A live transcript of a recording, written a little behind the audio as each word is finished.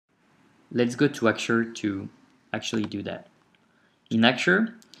let's go to Axure to actually do that. In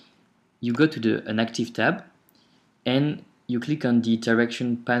Axure, you go to the Unactive tab and you click on the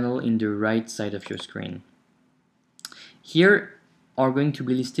interaction panel in the right side of your screen. Here are going to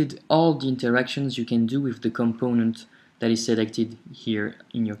be listed all the interactions you can do with the component that is selected here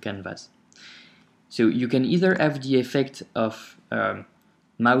in your canvas. So you can either have the effect of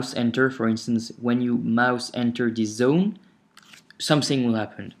mouse enter, for instance, when you mouse enter this zone, something will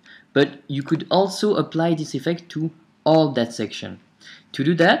happen. But you could also apply this effect to all that section. To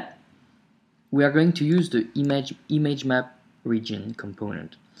do that, we are going to use the image map region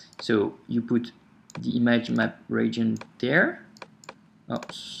component. So you put the image map region there. Oh,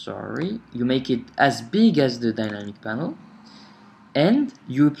 sorry. You make it as big as the dynamic panel, and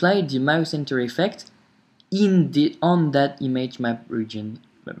you apply the mouse enter effect on that image map region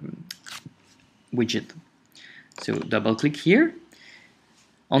widget. So double click here.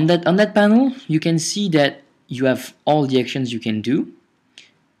 On that panel, you can see that you have all the actions you can do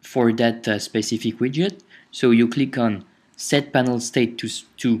for that specific widget. So you click on set panel state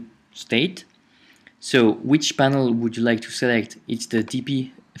to state. So which panel would you like to select? It's the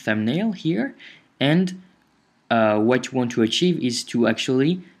DP thumbnail here, and what you want to achieve is to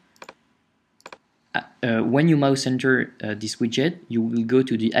actually when you mouse enter this widget, you will go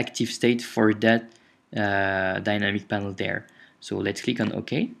to the active state for that dynamic panel there. So let's click on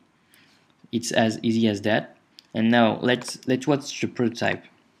OK. It's as easy as that. And now let's watch the prototype.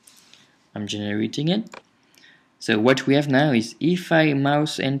 I'm generating it. So what we have now is if I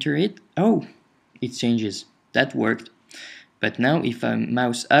mouse enter it, oh, it changes. That worked. But now if I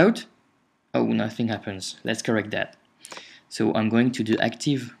mouse out, oh, nothing happens. Let's correct that. So I'm going to the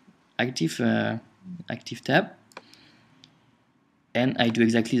active tab, and I do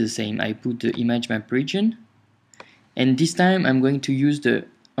exactly the same. I put the image map region, and this time I'm going to use the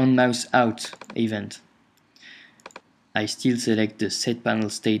on mouse out event. I still select the set panel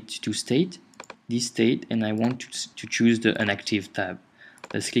state to state, this state, and I want to choose the unactive tab.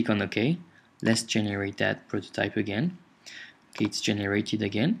 Let's click on OK. Let's generate that prototype again. Okay, it's generated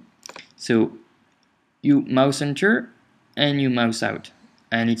again. So you mouse enter and you mouse out,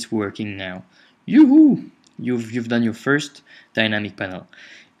 and it's working now. Yoo-hoo! You've done your first dynamic panel.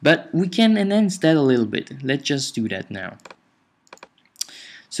 But we can enhance that a little bit. Let's just do that now.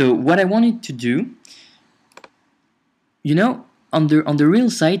 So what I wanted to do, you know, on the real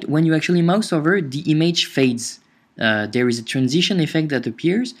side, when you actually mouse over, the image fades. There is a transition effect that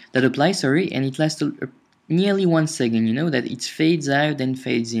applies, and it lasts nearly 1 second. You know that it fades out and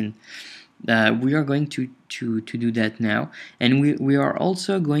fades in. We are going to do that now, and we are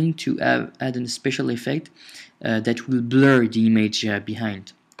also going to add a special effect that will blur the image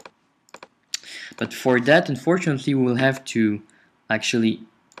behind. But for that, unfortunately, we will have to actually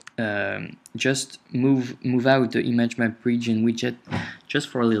just move out the image map region widget just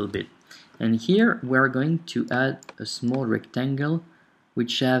for a little bit. And here we are going to add a small rectangle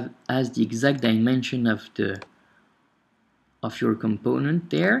which has the exact dimension of your component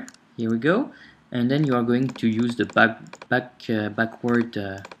there. Here we go. And then you are going to use the backward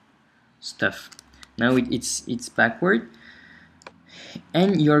stuff. Now it's backward,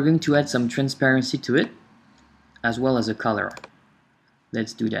 and you are going to add some transparency to it as well as a color.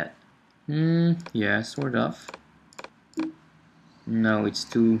 Let's do that. Yeah, sort of. No, it's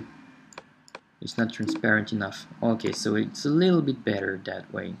not transparent enough. Okay, so it's a little bit better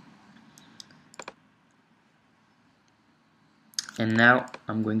that way. And now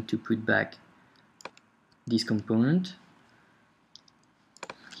I'm going to put back this component.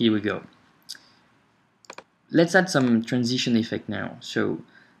 Here we go. Let's add some transition effect now. So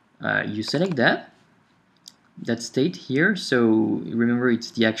you select that state here. So remember,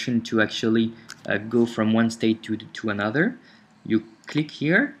 it's the action to actually go from one state to another. You click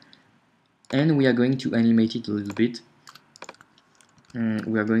here, and we are going to animate it a little bit.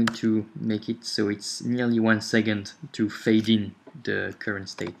 We are going to make it so it's nearly 1 second to fade in the current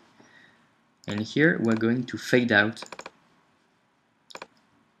state. And here we're going to fade out,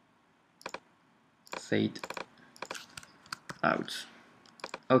 fade out.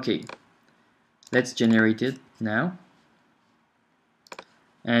 Okay, let's generate it now.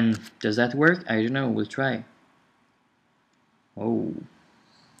 And does that work? I don't know, we'll try. Oh,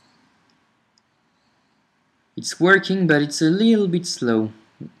 it's working, but it's a little bit slow.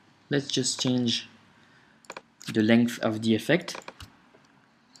 Let's just change the length of the effect.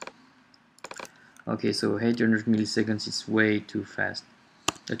 Okay, so 800 milliseconds is way too fast.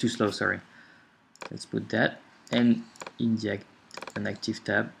 Too slow, sorry. Let's put that. And in the unactive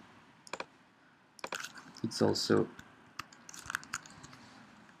tab, it's also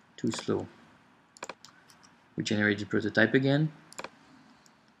Too slow. We generate the prototype again.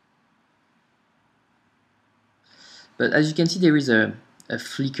 But as you can see, there is a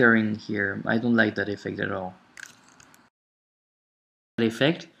flickering here. I don't like that effect at all. That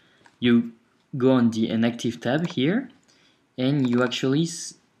effect, you go on the inactive tab here, and you actually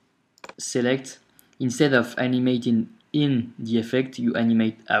select, instead of animating in the effect, you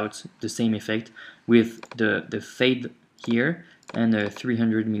animate out the same effect with the fade here and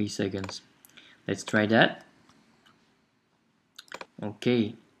 300 milliseconds. Let's try that.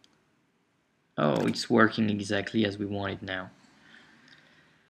 Okay. Oh, it's working exactly as we want it now.